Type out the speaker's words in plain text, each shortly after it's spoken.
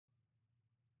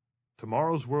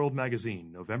Tomorrow's World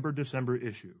Magazine, November-December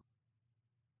issue.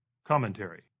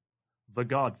 Commentary: The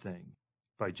God Thing,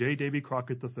 by J. Davy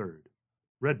Crockett III,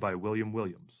 read by William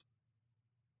Williams.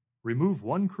 Remove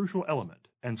one crucial element,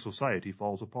 and society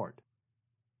falls apart.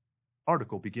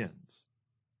 Article begins.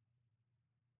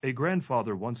 A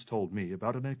grandfather once told me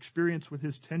about an experience with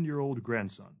his 10-year-old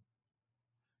grandson.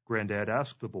 Granddad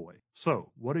asked the boy,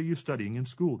 "So, what are you studying in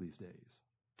school these days?"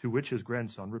 To which his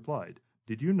grandson replied,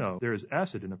 "Did you know there is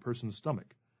acid in a person's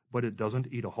stomach, but it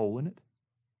doesn't eat a hole in it?"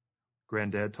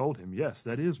 Granddad told him, "Yes,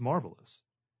 that is marvelous.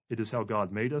 It is how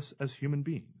God made us as human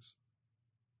beings."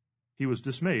 He was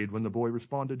dismayed when the boy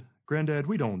responded, "Granddad,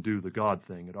 we don't do the God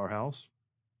thing at our house."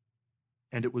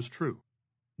 And it was true.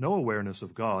 No awareness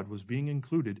of God was being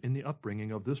included in the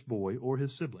upbringing of this boy or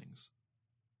his siblings.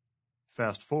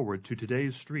 Fast forward to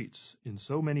today's streets in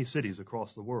so many cities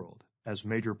across the world. As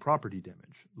major property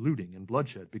damage, looting, and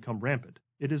bloodshed become rampant,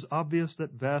 it is obvious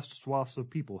that vast swaths of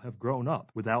people have grown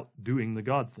up without doing the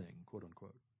God thing, quote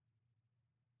unquote.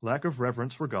 Lack of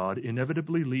reverence for God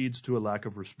inevitably leads to a lack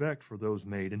of respect for those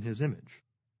made in His image.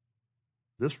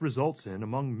 This results in,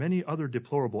 among many other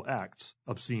deplorable acts,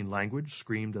 obscene language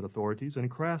screamed at authorities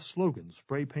and crass slogans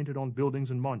spray-painted on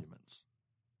buildings and monuments.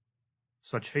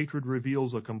 Such hatred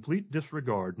reveals a complete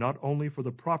disregard not only for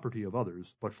the property of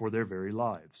others, but for their very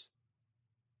lives.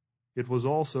 It was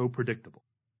all so predictable.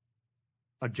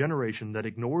 A generation that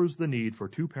ignores the need for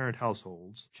two-parent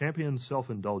households, champions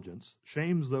self-indulgence,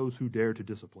 shames those who dare to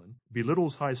discipline,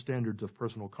 belittles high standards of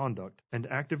personal conduct, and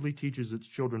actively teaches its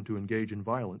children to engage in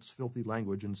violence, filthy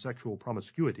language, and sexual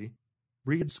promiscuity,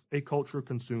 breeds a culture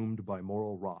consumed by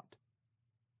moral rot.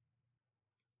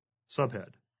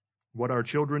 Subhead: What our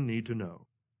children need to know.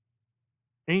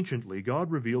 Anciently,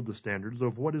 God revealed the standards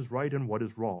of what is right and what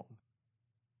is wrong.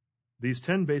 These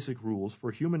 10 basic rules for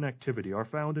human activity are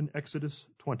found in Exodus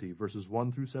 20, verses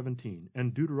 1 through 17,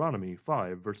 and Deuteronomy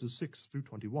 5, verses 6 through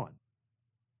 21.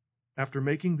 After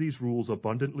making these rules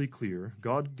abundantly clear,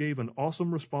 God gave an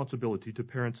awesome responsibility to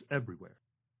parents everywhere.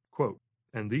 Quote,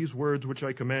 "And these words which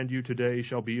I command you today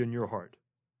shall be in your heart.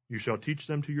 You shall teach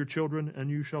them to your children,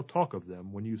 and you shall talk of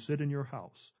them when you sit in your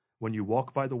house, when you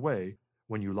walk by the way,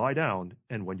 when you lie down,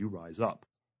 and when you rise up."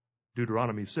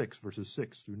 Deuteronomy 6, verses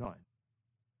 6 through 9.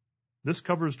 This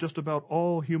covers just about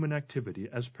all human activity,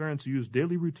 as parents use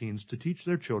daily routines to teach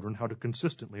their children how to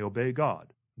consistently obey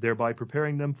God, thereby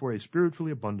preparing them for a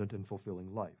spiritually abundant and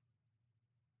fulfilling life.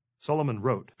 Solomon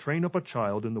wrote, "Train up a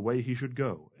child in the way he should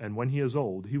go, and when he is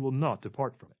old he will not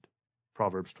depart from it."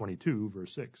 Proverbs 22,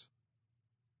 verse 6.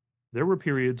 There were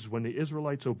periods when the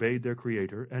Israelites obeyed their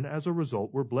Creator and as a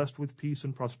result were blessed with peace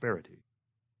and prosperity.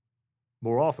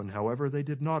 More often, however, they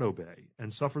did not obey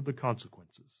and suffered the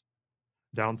consequences.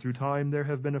 Down through time, there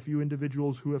have been a few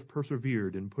individuals who have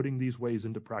persevered in putting these ways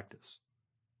into practice.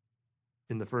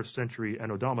 In the 1st century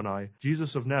Anno Domini,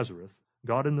 Jesus of Nazareth,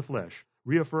 God in the flesh,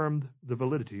 reaffirmed the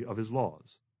validity of his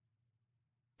laws.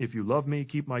 "If you love me,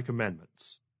 keep my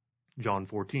commandments." John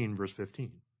 14, verse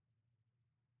 15.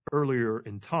 Earlier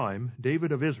in time,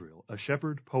 David of Israel, a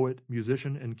shepherd, poet,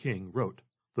 musician, and king, wrote,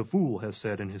 "The fool has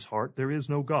said in his heart, there is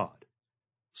no God."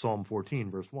 Psalm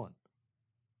 14, verse 1.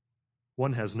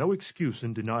 One has no excuse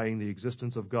in denying the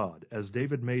existence of God, as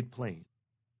David made plain.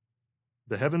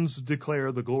 "The heavens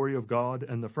declare the glory of God,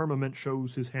 and the firmament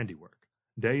shows his handiwork.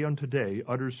 Day unto day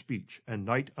utters speech, and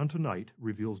night unto night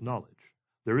reveals knowledge.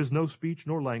 There is no speech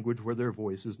nor language where their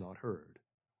voice is not heard."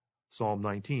 Psalm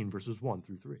 19, verses 1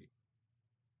 through 3.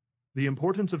 The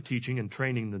importance of teaching and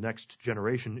training the next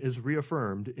generation is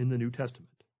reaffirmed in the New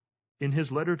Testament. In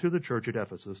his letter to the church at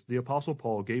Ephesus, the Apostle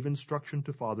Paul gave instruction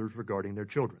to fathers regarding their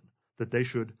children, that they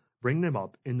should bring them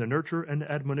up in the nurture and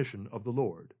admonition of the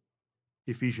Lord.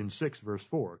 Ephesians 6, verse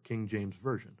 4, King James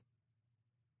Version.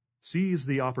 Seize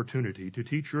the opportunity to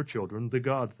teach your children the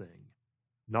God thing,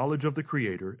 knowledge of the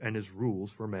Creator and His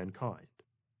rules for mankind.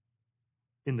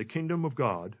 In the kingdom of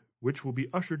God, which will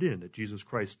be ushered in at Jesus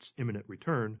Christ's imminent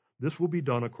return, this will be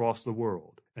done across the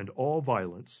world, and all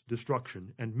violence,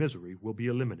 destruction, and misery will be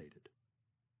eliminated.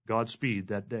 Godspeed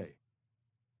that day.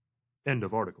 End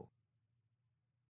of article.